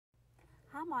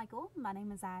Hi, Michael. My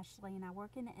name is Ashley, and I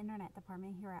work in the internet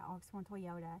department here at Oxmoor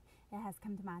Toyota. It has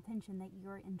come to my attention that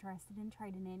you're interested in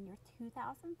trading in your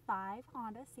 2005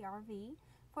 Honda CRV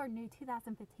for a new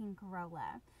 2015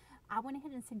 Corolla. I went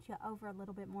ahead and sent you over a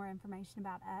little bit more information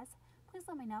about us. Please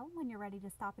let me know when you're ready to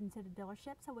stop into the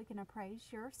dealership so we can appraise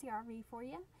your CRV for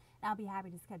you. And I'll be happy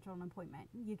to schedule an appointment.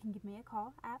 You can give me a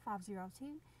call at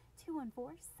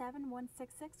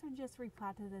 502-214-7166 or just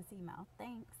reply to this email.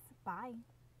 Thanks. Bye.